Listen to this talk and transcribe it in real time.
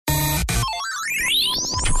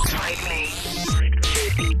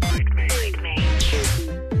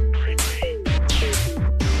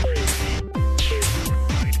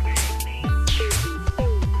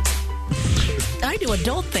do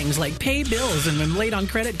adult things like pay bills and I'm late on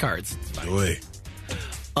credit cards. Boy.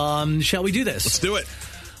 Shall we do this? Let's do it.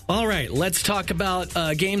 All right, let's talk about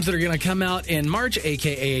games that are going to come out in March,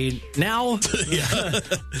 a.k.a. now.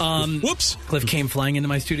 Whoops. Cliff came flying into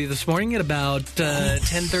my studio this morning at about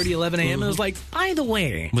 10:30, 11 a.m. and was like, by the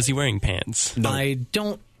way. Was he wearing pants? No. I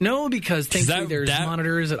don't know because thankfully there's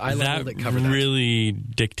monitors at eye level that cover that. That really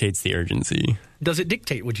dictates the urgency. Does it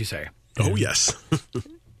dictate, would you say? Oh, yes.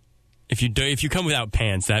 If you come without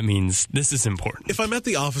pants, that means this is important. If I'm at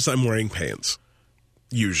the office, I'm wearing pants.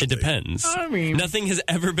 Usually. It depends. I mean, nothing has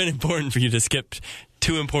ever been important for you to skip.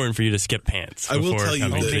 Too important for you to skip pants. I will tell you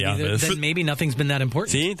coming to the office. then maybe nothing's been that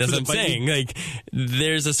important. See, that's what I'm saying. Like,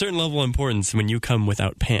 there's a certain level of importance when you come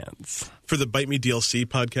without pants. For the Bite Me DLC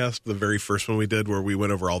podcast, the very first one we did, where we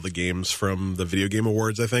went over all the games from the Video Game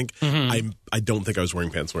Awards, I think, I don't think I was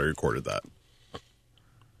wearing pants when I recorded that.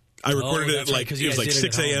 I recorded it like it was like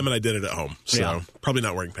 6 a.m. and I did it at home, so probably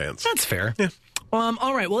not wearing pants. That's fair. Yeah.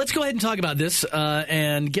 All right, well, let's go ahead and talk about this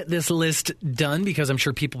and get this list done because I'm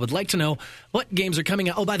sure people would like to know what games are coming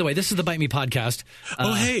out. Oh, by the way, this is the Bite Me podcast.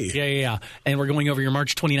 Oh, hey. Yeah. And we're going over your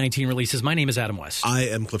March 2019 releases. My name is Adam West. I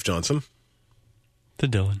am Cliff Johnson. The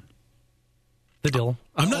Dylan. The Dill.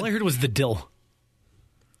 All I heard was the Dill.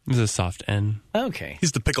 It was a soft N. Okay.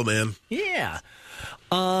 He's the pickle man. Yeah.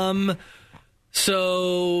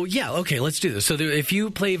 So, yeah, okay, let's do this. So if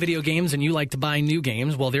you play video games and you like to buy new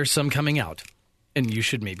games, well, there's some coming out. And you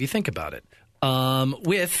should maybe think about it.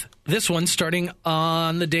 With this one starting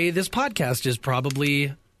on the day this podcast is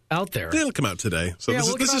probably out there. It'll come out today. So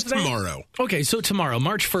this is tomorrow. Okay, so tomorrow,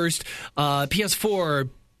 March 1st, PS4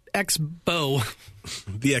 Expo.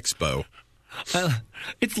 The Expo.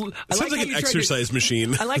 It sounds like an exercise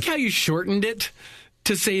machine. I like how you shortened it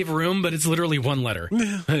to save room, but it's literally one letter.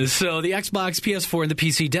 So the Xbox, PS4, and the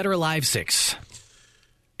PC, Dead or Alive 6.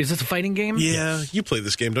 Is this a fighting game? Yeah, you play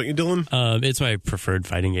this game, don't you, Dylan? It's my preferred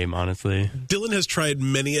fighting game, honestly. Dylan has tried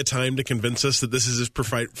many a time to convince us that this is his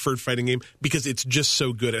preferred fighting game because it's just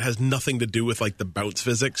so good. It has nothing to do with like the bounce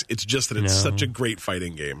physics. It's just that it's such a great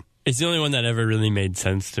fighting game. It's the only one that ever really made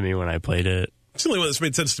sense to me when I played it. It's the only one that's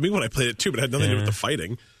made sense to me when I played it too, but it had nothing to do with the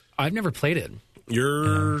fighting. I've never played it.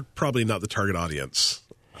 You're probably not the target audience.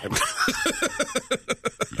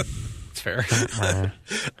 Fair.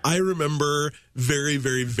 I remember very,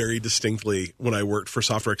 very, very distinctly when I worked for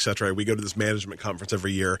Software Etc. We go to this management conference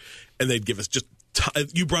every year, and they'd give us just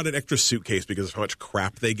you brought an extra suitcase because of how much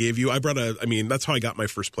crap they gave you. That's how I got my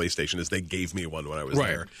first PlayStation. Is they gave me one when I was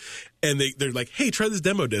there, and they're like, "Hey, try this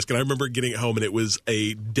demo disc." And I remember getting it home, and it was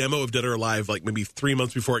a demo of Dead or Alive, like maybe 3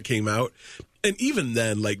 months before it came out, and even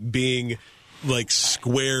then, like being like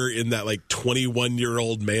square in that like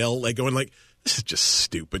 21-year-old male, like going like, this is just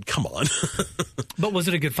stupid. Come on. But was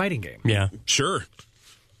it a good fighting game? Yeah. Sure.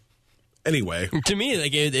 Anyway. To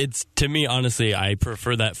me, honestly, I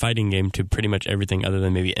prefer that fighting game to pretty much everything other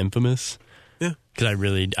than maybe Infamous. Yeah. Because I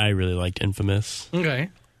really liked Infamous.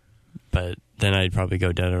 Okay. But then I'd probably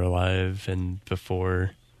go Dead or Alive and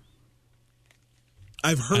before.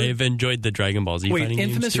 I've enjoyed the Dragon Ball Z fighting games. Wait,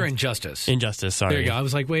 Infamous too. or Injustice? Injustice, sorry. There you go. I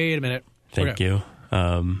was like, wait a minute. Thank you.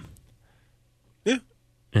 Yeah.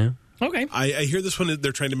 Okay. I hear this one,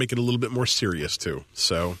 they're trying to make it a little bit more serious, too.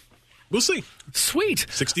 So, we'll see. Sweet.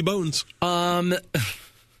 60 bones.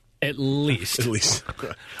 At least. At least.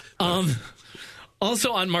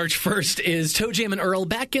 Also on March 1st is Toe Jam and Earl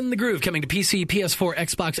Back in the Groove coming to PC, PS4,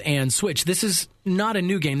 Xbox, and Switch. This is not a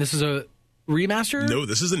new game. This is a remaster? No,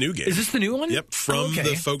 this is a new game. Is this the new one? Yep, from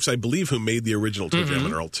the folks, I believe, who made the original Toe Jam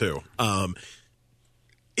and Earl, too.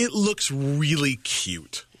 It looks really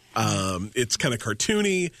cute. It's kind of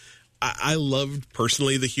cartoony. I loved,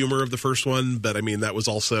 personally, the humor of the first one, but, I mean, that was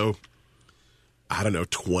also, I don't know,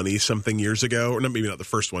 20-something years ago. Or maybe not the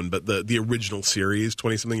first one, but the original series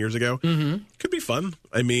 20-something years ago. Mm-hmm. Could be fun.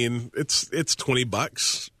 I mean, it's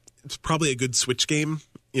 $20. It's probably a good Switch game.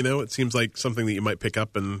 You know, it seems like something that you might pick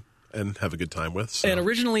up and have a good time with. So. And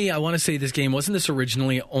originally, I want to say this game, wasn't this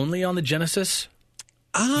originally only on the Genesis?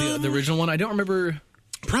 The original one? I don't remember.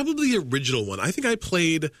 Probably the original one. I think I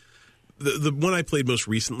played... The one I played most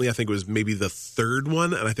recently, I think it was maybe the third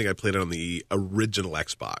one, and I think I played it on the original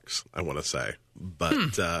Xbox, I want to say.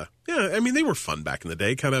 But, yeah, I mean, they were fun back in the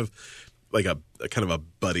day, kind of like a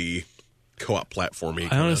buddy co-op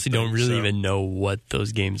platforming. I honestly don't really even know what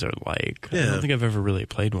those games are like. Yeah. I don't think I've ever really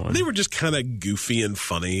played one. They were just kind of goofy and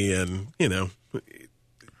funny, and, you know,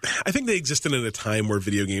 I think they existed at a time where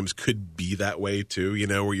video games could be that way, too, you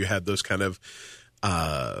know, where you had those kind of...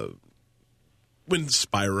 when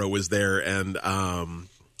Spyro was there and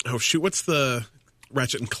what's the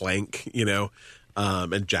Ratchet and Clank, you know,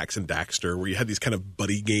 and Jackson Daxter, where you had these kind of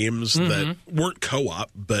buddy games that weren't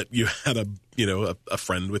co-op, but you had a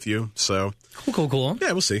friend with you. So Cool.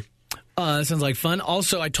 yeah, we'll see. Sounds like fun.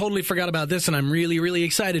 Also, I totally forgot about this, and I'm really, really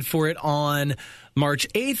excited for it. On March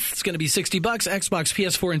 8th, it's going to be $60, Xbox,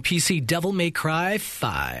 PS4, and PC, Devil May Cry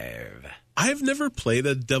 5. I've never played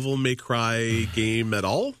a Devil May Cry game at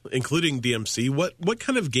all, including DMC. What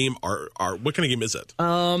kind of game what kind of game is it?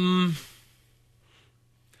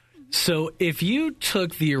 So if you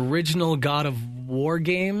took the original God of War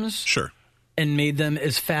games Sure. and made them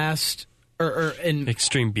as fast and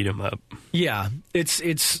Extreme beat 'em up. yeah,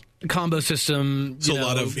 it's combo system. So a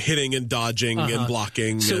lot of hitting and dodging and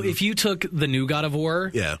blocking. So and, if you took the new God of War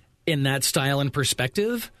yeah. in that style and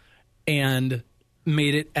perspective and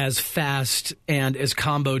made it as fast and as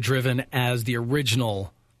combo driven as the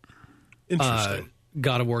original Interesting.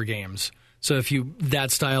 God of War games. So if you that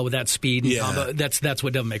style with that speed and combo, that's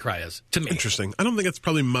what Devil May Cry is to me. Interesting. I don't think it's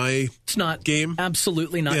probably my It's not game.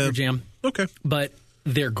 Absolutely not your jam. Okay. But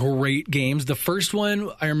they're great games. The first one,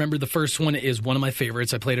 I remember the first one is one of my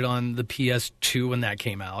favorites. I played it on the PS2 when that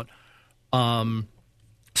came out.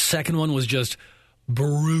 Second one was just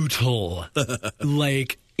brutal.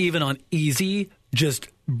 Like, even on easy, just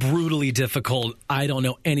brutally difficult. I don't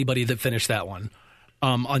know anybody that finished that one.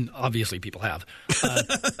 Obviously, people have.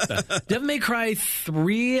 Devil May Cry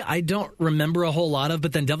 3, I don't remember a whole lot of,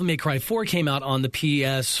 but then Devil May Cry 4 came out on the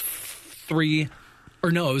PS3, or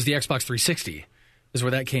no, it was the Xbox 360 is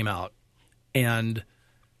where that came out. And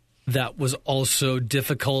that was also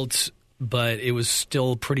difficult, but it was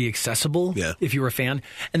still pretty accessible if you were a fan.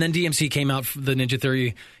 And then DMC came out, the Ninja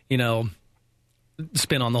Theory,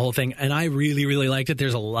 spin on the whole thing, and I really, really liked it.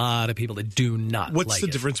 There's a lot of people that do not What's like the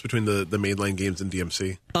it. difference between the mainline games and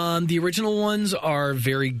DMC? The original ones are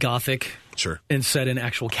very gothic. Sure. And set in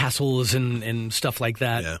actual castles and stuff like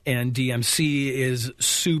that. Yeah. And DMC is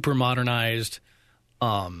super modernized.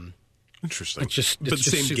 Interesting. It's just but the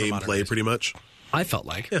same super gameplay, modernized. pretty much. I felt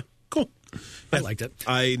like. Yeah. Cool. I liked it.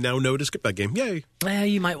 I now know to skip that game. Yay.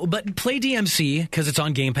 You might, but play DMC because it's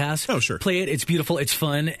on Game Pass. Oh, sure. Play it. It's beautiful. It's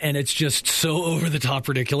fun, and it's just so over the top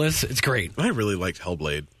ridiculous. It's great. I really liked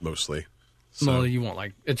Hellblade mostly. So. Well, you won't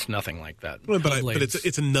like. It's nothing like that. But Hellblade's-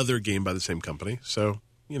 it's another game by the same company, so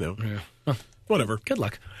whatever. Good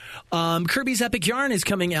luck. Kirby's Epic Yarn is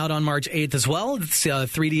coming out on March 8th as well. It's a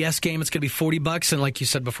 3DS game. It's going to be $40, and like you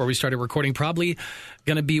said before we started recording, probably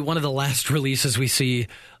going to be one of the last releases we see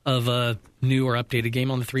of a new or updated game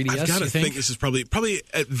on the 3DS. I've got to you think this is probably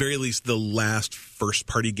at very least the last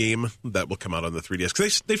first-party game that will come out on the 3DS,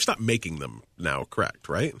 because they've stopped making them now, correct,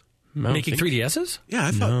 right? Making 3DSs? Yeah,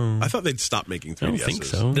 I thought they'd stop making 3DSs. I don't think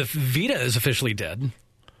so. The Vita is officially dead.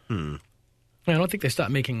 I don't think they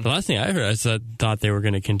stopped making... The last thing I heard, I thought they were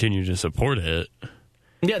going to continue to support it.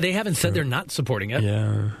 Yeah, they haven't said they're not supporting it.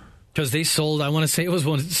 Yeah. Because they sold, I want to say it was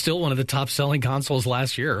still one of the top-selling consoles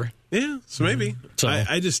last year. Yeah, so maybe. So-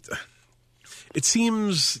 I just... It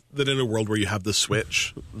seems that in a world where you have the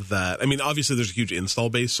Switch, that... I mean, obviously there's a huge install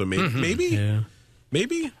base, so maybe... Yeah.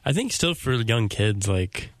 Maybe? I think still for young kids,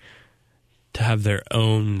 like, to have their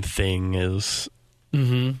own thing is...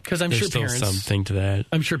 Because I'm There's sure still parents... something to that.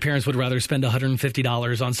 I'm sure parents would rather spend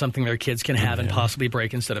 $150 on something their kids can have and possibly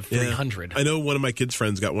break instead of $300. I know one of my kids'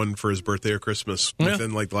 friends got one for his birthday or Christmas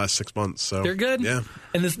within like the last 6 months. So They're good. Yeah.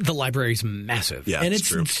 And the library's massive. Yeah, and it's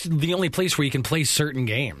true. it's the only place where you can play certain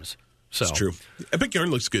games. So It's true. Epic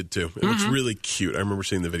Yarn looks good too. It looks really cute. I remember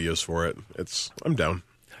seeing the videos for it. I'm down.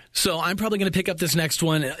 So I'm probably going to pick up this next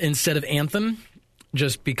one instead of Anthem,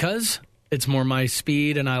 just because it's more my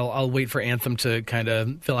speed, and I'll wait for Anthem to kind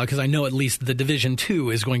of fill out, because I know at least the Division 2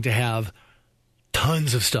 is going to have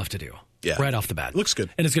tons of stuff to do. Yeah. Right off the bat. Looks good.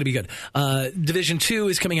 And it's going to be good. Division 2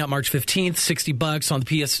 is coming out March 15th, $60 on the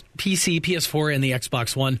PC, PS4, and the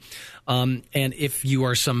Xbox One. And if you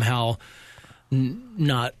are somehow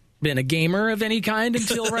not been a gamer of any kind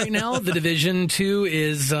until right now, the Division 2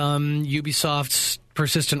 is Ubisoft's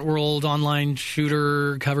persistent world online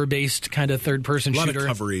shooter, cover-based kind of third-person A lot shooter.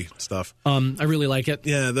 of covery stuff. I really like it.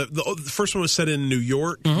 Yeah, the first one was set in New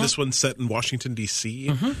York. This one's set in Washington,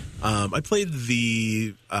 D.C. I played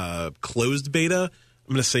the closed beta.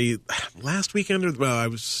 I'm going to say last weekend. It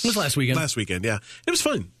was last weekend. Last weekend, yeah. It was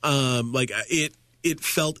fun. It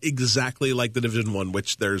felt exactly like the Division 1,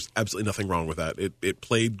 which there's absolutely nothing wrong with that. It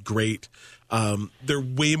played great. They're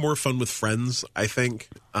way more fun with friends, I think.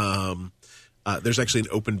 There's actually an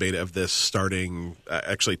open beta of this starting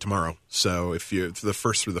actually tomorrow. So if you the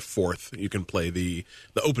 1st through the 4th, you can play the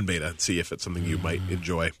open beta and see if it's something you might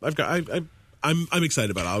enjoy. I'm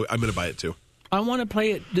excited about it. I'm going to buy it too. I want to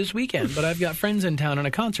play it this weekend, but I've got friends in town and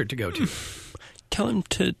a concert to go to. Tell him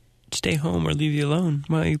to stay home or leave you alone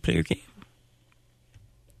while you play your game.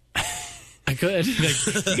 I could.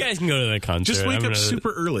 Like, you guys can go to the concert. Just wake I'm up gonna-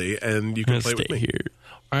 super early and you I'm can gonna play stay with me. here.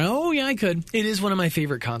 Oh yeah, I could. It is one of my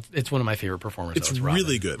favorite. It's one of my favorite performers. It's though, Robin.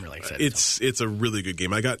 really good. I'm really excited. It's a really good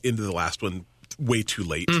game. I got into the last one way too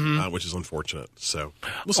late, which is unfortunate. So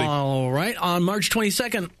we'll see. All right. On March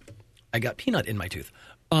 22nd, I got peanut in my tooth.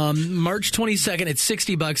 March 22nd, it's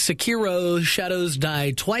 $60. Sekiro: Shadows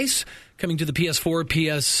Die Twice, coming to the PS4,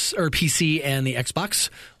 PC, and the Xbox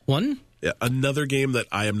One. Yeah, another game that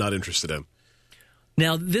I am not interested in.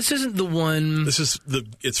 Now, this isn't the one. This is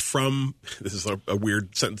a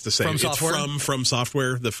weird sentence to say. From Software? It's from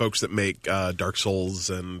Software, the folks that make Dark Souls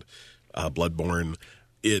and Bloodborne.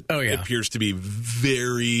 It appears to be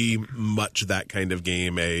very much that kind of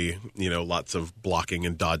game. Lots of blocking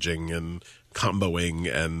and dodging and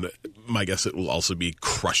comboing, and my guess it will also be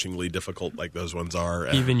crushingly difficult, like those ones are.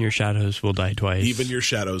 And Even your shadows will die twice. even your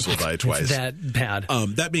shadows will die twice. It's that bad.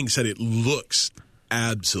 That being said, it looks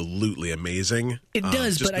absolutely amazing. It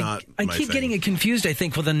does, just but not I my keep thing. getting it confused, I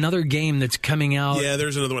think, with another game that's coming out. Yeah,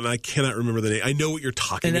 there's another one. I cannot remember the name. I know what you're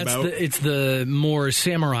talking And that's about. it's the more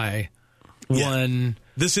samurai one.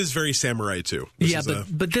 This is very samurai too.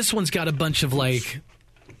 But this one's got a bunch of like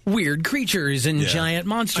weird creatures and giant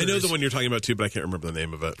monsters. I know the one you're talking about too, but I can't remember the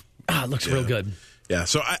name of it. It looks real good. Yeah,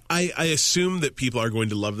 so I assume that people are going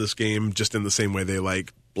to love this game just in the same way they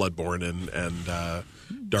like Bloodborne and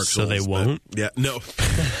Dark Souls. So they won't? Yeah, no.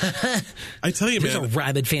 I tell you, There's a man.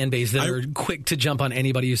 rabid fan base that are quick to jump on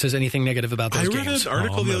anybody who says anything negative about those I read games. an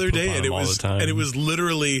article I'm the gonna other poop day, on and them all the time. it was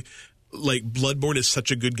literally like Bloodborne is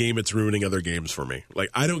such a good game, it's ruining other games for me. Like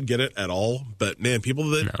I don't get it at all, but man, people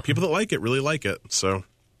that like it really like it. So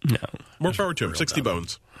No. more power to them. 60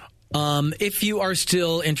 bones. If you are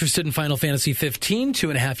still interested in Final Fantasy 15,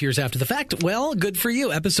 2.5 years after the fact, well, good for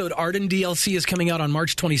you. Episode Arden DLC is coming out on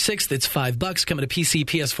March 26th. It's $5, coming to PC,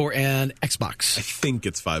 PS4, and Xbox. I think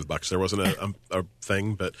it's $5. There wasn't a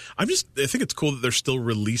thing, but I think it's cool that they're still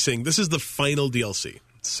releasing. This is the final DLC.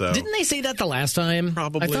 So Didn't they say that the last time?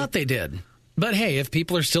 Probably. I thought they did. But hey, if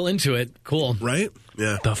people are still into it, cool. right?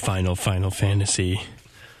 Yeah. The Final Fantasy.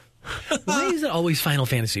 Why is it always Final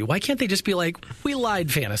Fantasy? Why can't they just be like, we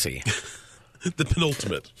lied fantasy? The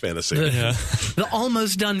penultimate fantasy. The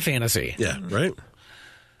almost done fantasy. Yeah, right?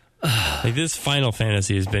 Like this Final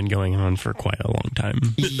Fantasy has been going on for quite a long time.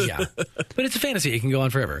 Yeah. But it's a fantasy. It can go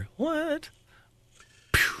on forever. What?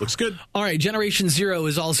 Looks good. All right, Generation Zero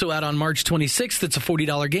is also out on March 26th. It's a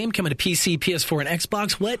 $40 game coming to PC, PS4, and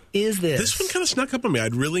Xbox. What is this? This one kind of snuck up on me.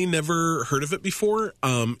 I'd really never heard of it before.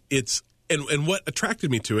 And what attracted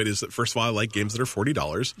me to it is that, first of all, I like games that are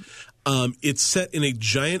 $40. It's set in a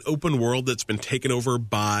giant open world that's been taken over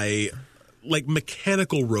by like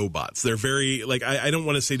mechanical robots. They're very like I don't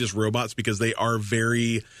want to say just robots because they are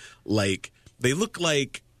very like they look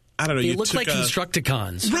like I don't know. They look like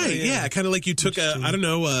Constructicons. Right, yeah. Kind of like you took a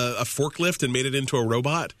forklift and made it into a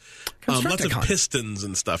robot. Lots of Constructicon. pistons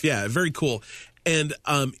and stuff. Yeah, very cool. And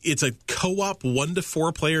it's a co-op 1 to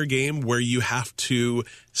 4 player game where you have to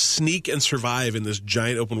sneak and survive in this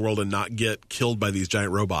giant open world and not get killed by these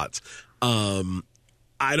giant robots.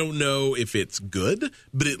 I don't know if it's good,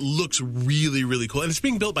 but it looks really, really cool. And it's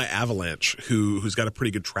being built by Avalanche, who's got a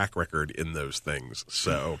pretty good track record in those things.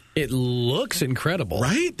 So, It looks incredible.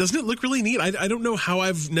 right? Doesn't it look really neat? I don't know how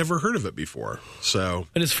I've never heard of it before. So,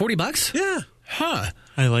 And it's $40? yeah. Huh.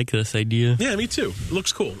 I like this idea. Yeah, me too. It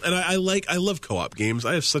looks cool. And I love co-op games.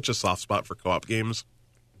 I have such a soft spot for co-op games.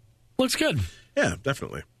 Looks good. Yeah,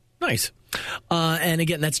 definitely. Nice. And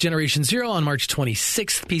again, that's Generation Zero on March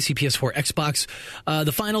 26th, PC, PS4, Xbox.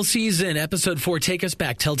 The final season, Episode 4, Take Us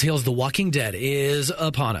Back, Telltale's The Walking Dead is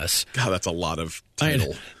upon us. God, that's a lot of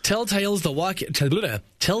title. Telltale's The Walking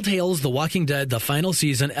Dead, the final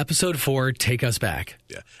season, Episode 4, Take Us Back.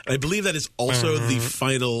 Yeah. And I believe that is also the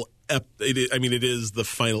final it is the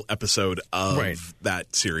final episode of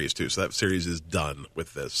that series too. So that series is done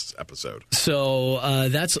with this episode. So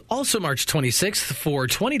that's also March 26th for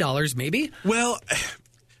 $20, maybe? Well,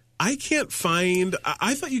 I can't find.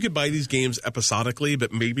 I thought you could buy these games episodically,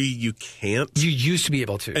 but maybe you can't. You used to be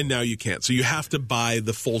able to. And now you can't. So you have to buy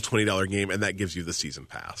the full $20 game, and that gives you the season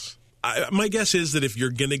pass. My guess is that if you're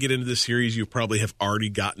going to get into this series, you probably have already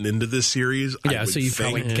gotten into this series. Yeah, so you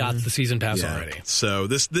probably got the season pass already. So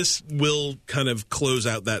this will kind of close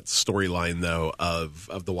out that storyline, though,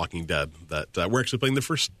 of The Walking Dead that we're actually playing the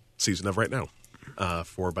first season of right now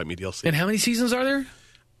for Bite Me DLC. And how many seasons are there?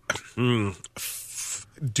 Do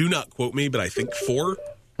not quote me, but I think 4.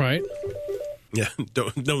 Right. Yeah, no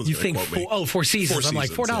one's You going think to quote me. 4 seasons? I'm like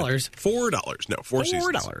 $4. Yeah. $4. No, 4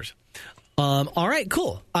 seasons. $4. All right,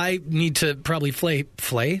 cool. I need to probably play.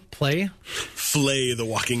 Flay the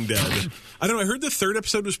Walking Dead. I don't know. I heard the third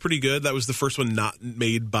episode was pretty good. That was the first one not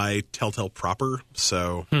made by Telltale proper.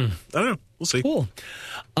 So, I don't know. We'll see. Cool.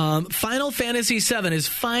 Final Fantasy VII is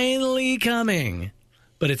finally coming,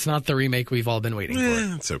 but it's not the remake we've all been waiting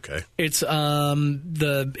for. It's okay. It's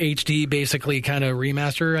the HD basically kind of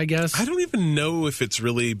remaster, I guess. I don't even know if it's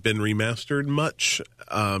really been remastered much,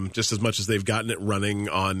 just as much as they've gotten it running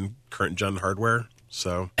on current gen hardware.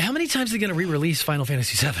 So, how many times are they going to re-release Final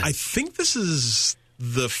Fantasy VII? I think this is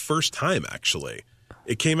the first time, actually.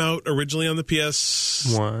 It came out originally on the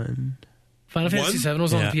PS1. Final Fantasy VII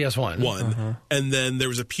was on the PS1. And then there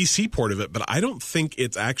was a PC port of it, but I don't think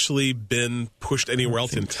it's actually been pushed anywhere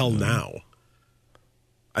else until now.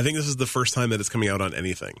 I think this is the first time that it's coming out on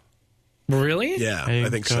anything. Really? Yeah, I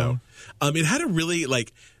think so. It had a really,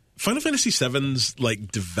 Final Fantasy VII's,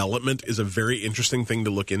 development is a very interesting thing to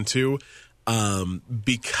look into,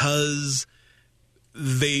 because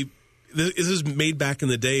this is made back in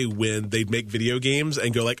the day when they'd make video games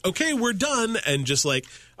and go okay, we're done, and just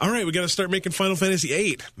all right, we got to start making Final Fantasy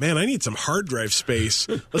VIII. Man, I need some hard drive space.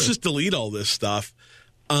 Let's just delete all this stuff.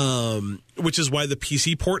 Which is why the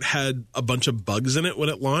PC port had a bunch of bugs in it when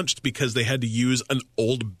it launched, because they had to use an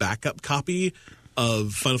old backup copy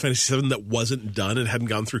of Final Fantasy VII that wasn't done and hadn't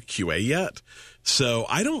gone through QA yet. So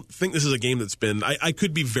I don't think this is a game that's been... I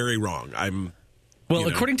could be very wrong.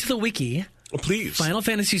 According to the wiki... Please. Final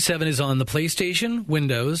Fantasy VII is on the PlayStation,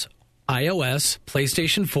 Windows, iOS,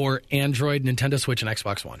 PlayStation 4, Android, Nintendo Switch, and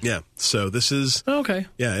Xbox One. Yeah. So this is... Okay.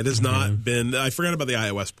 Yeah, it has not been... I forgot about the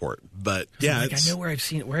iOS port, but yeah, I know where I've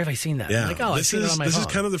seen it. Where have I seen that? Yeah. I've seen it on my phone. This is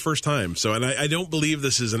kind of the first time. So, and I don't believe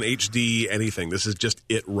this is an HD anything. This is just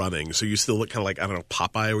it running. So you still look kind of I don't know,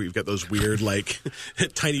 Popeye, where you've got those weird,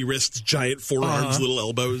 tiny wrists, giant forearms, little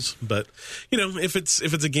elbows. But, if it's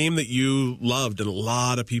a game that you loved, and a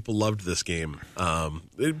lot of people loved this game,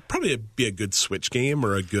 it'd probably be a good Switch game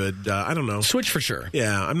or a good, I don't know. Switch for sure.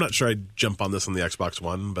 Yeah, I'm not sure I'd jump on this on the Xbox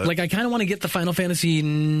One, but... I kind of want to get the Final Fantasy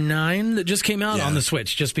IX that just came out on the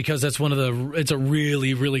Switch, just because that's it's a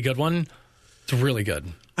really, really good one. It's really good.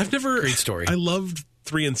 Great story. I loved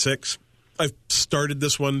 3 and 6. I've started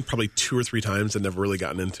this one probably 2 or 3 times and never really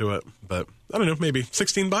gotten into it, but I don't know, maybe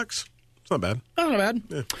 $16. It's not bad. Not bad.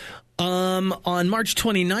 Yeah. On March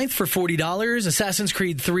 29th for $40, Assassin's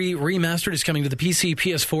Creed 3 Remastered is coming to the PC,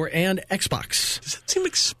 PS4, and Xbox. Does that seem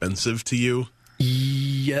expensive to you?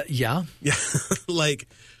 Yeah. Yeah.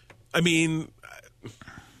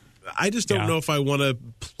 I just don't know if I want to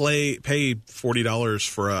pay $40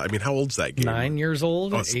 for how old's that game? 9 years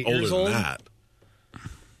old? Oh, it's 8 older years than old? that.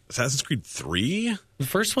 Assassin's Creed 3? The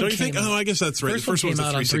first one Don't you think? Oh, I guess that's right. The first one was came the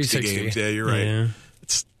out on 360 games. Yeah, you're right.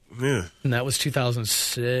 Yeah. And that was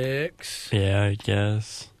 2006. Yeah, I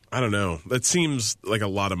guess. I don't know. That seems like a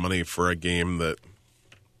lot of money for a game that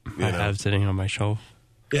I have sitting on my shelf.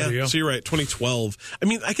 Yeah, so you're right. 2012.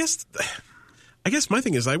 I guess my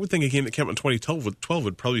thing is, I would think a game that came out in 2012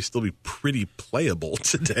 would probably still be pretty playable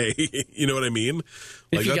today. You know what I mean?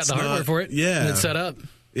 If you got the hardware for it, yeah, and it's set up.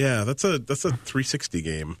 Yeah, that's a 360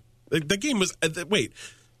 game. That game was wait.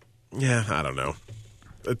 Yeah, I don't know.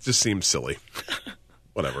 It just seems silly.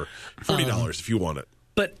 Whatever. $40 if you want it.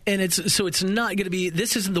 But it's not going to be.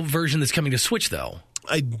 This isn't the version that's coming to Switch, though.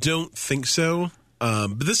 I don't think so.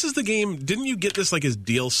 But this is the game. Didn't you get this as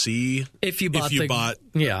DLC? If you bought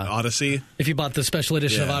Odyssey. If you bought the special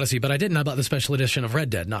edition of Odyssey, but I didn't. I bought the special edition of Red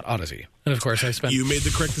Dead, not Odyssey. And of course, I spent. You made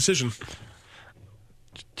the correct decision.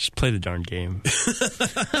 Just play the darn game.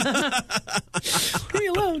 Leave me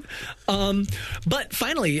alone. But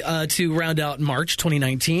finally, to round out March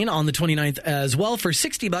 2019, on the 29th as well, for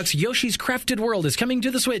 $60, Yoshi's Crafted World is coming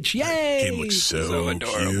to the Switch. Yay! That game looks so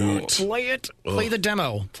adorable. Cute. Play it. Ugh. Play the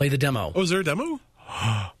demo. Play the demo. Oh, is there a demo?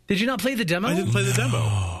 Did you not play the demo? I didn't play the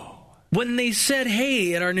demo. When they said,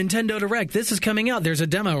 hey, at our Nintendo Direct, this is coming out, there's a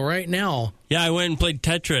demo right now. Yeah, I went and played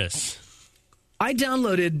Tetris. I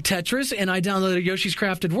downloaded Tetris, and I downloaded Yoshi's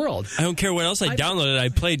Crafted World. I don't care what else I downloaded. I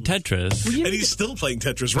played Tetris. And he's still playing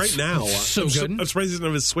Tetris right now. So good. I'm surprised he doesn't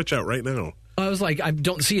have his Switch out right now. I was like, I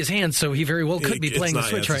don't see his hands, so he very well could be playing the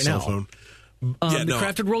Switch right now. Phone. The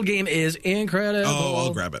Crafted World game is incredible. Oh,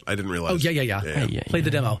 I'll grab it. I didn't realize. Oh, yeah. Played the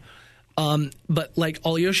demo. But like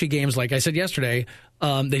all Yoshi games, like I said yesterday,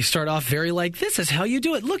 they start off very this is how you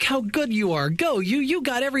do it. Look how good you are. Go, you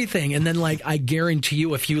got everything. And then I guarantee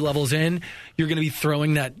you a few levels in, you're going to be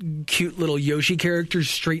throwing that cute little Yoshi character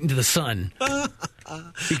straight into the sun.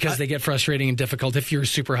 Because they get frustrating and difficult if you're a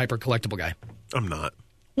super hyper collectible guy. I'm not.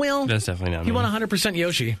 Well, that's definitely not me. You want 100%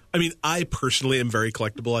 Yoshi. I personally am very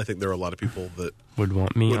collectible. I think there are a lot of people that would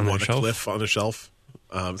want me would on want a shelf. Cliff on a shelf.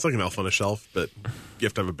 It's like an elf on a shelf, but you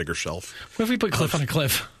have to have a bigger shelf. What if we put Cliff on a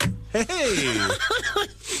cliff? Hey!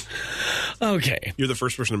 Okay. You're the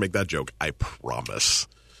first person to make that joke, I promise.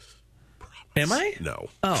 Am I? No.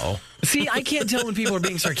 Oh. See, I can't tell when people are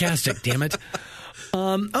being sarcastic, damn it.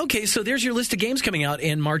 Okay, so there's your list of games coming out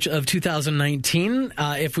in March of 2019.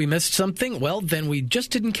 If we missed something, well, then we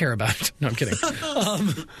just didn't care about it. No, I'm kidding.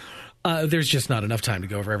 There's just not enough time to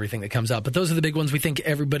go over everything that comes out. But those are the big ones we think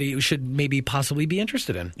everybody should maybe possibly be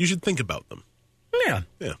interested in. You should think about them. Yeah.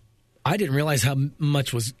 Yeah. I didn't realize how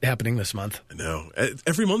much was happening this month. I know.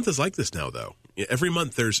 Every month is like this now, though. Every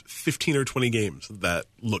month there's 15 or 20 games that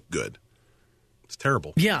look good. It's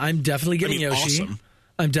terrible. Yeah, I'm definitely getting Yoshi. Awesome.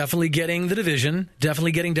 I'm definitely getting The Division.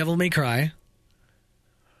 Definitely getting Devil May Cry.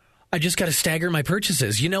 I just got to stagger my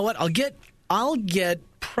purchases. You know what? I'll get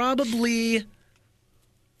probably...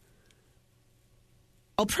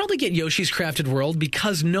 I'll probably get Yoshi's Crafted World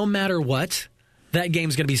because no matter what, that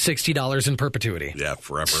game's going to be $60 in perpetuity. Yeah,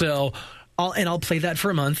 forever. So, I'll play that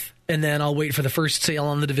for a month, and then I'll wait for the first sale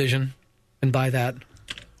on The Division and buy that.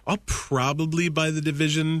 I'll probably buy The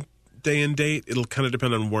Division day and date. It'll kind of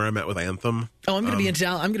depend on where I'm at with Anthem. Oh, I'm going to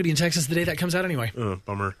be in Texas the day that comes out anyway.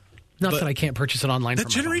 Bummer. Not that I can't purchase it online. That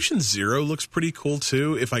Generation Zero looks pretty cool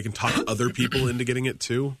too. If I can talk other people into getting it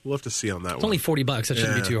too, we'll have to see on that It's one. only $40. That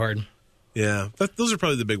shouldn't be too hard. Yeah, those are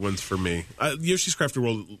probably the big ones for me. Yoshi's Crafted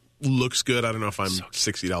World looks good. I don't know if I'm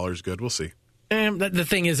 $60 good. We'll see. The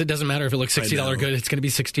thing is, it doesn't matter if it looks $60 good. It's going to be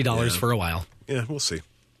 $60 for a while. Yeah, we'll see.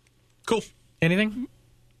 Cool. Anything?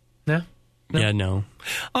 No? Yeah, no.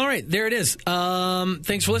 All right, there it is.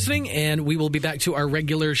 Thanks for listening, and we will be back to our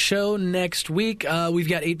regular show next week. We've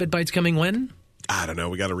got 8-Bit Bytes coming when? I don't know.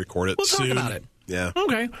 We got to record it We'll soon. talk about it. Yeah.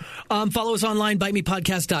 Okay. Follow us online,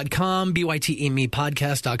 bitemepodcast.com,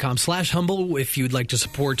 bytemepodcast.com/humble. If you'd like to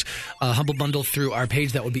support Humble Bundle through our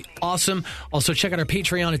page, that would be awesome. Also, check out our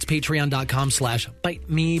Patreon. It's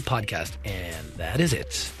patreon.com/bitemepodcast. And that is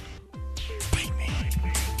it.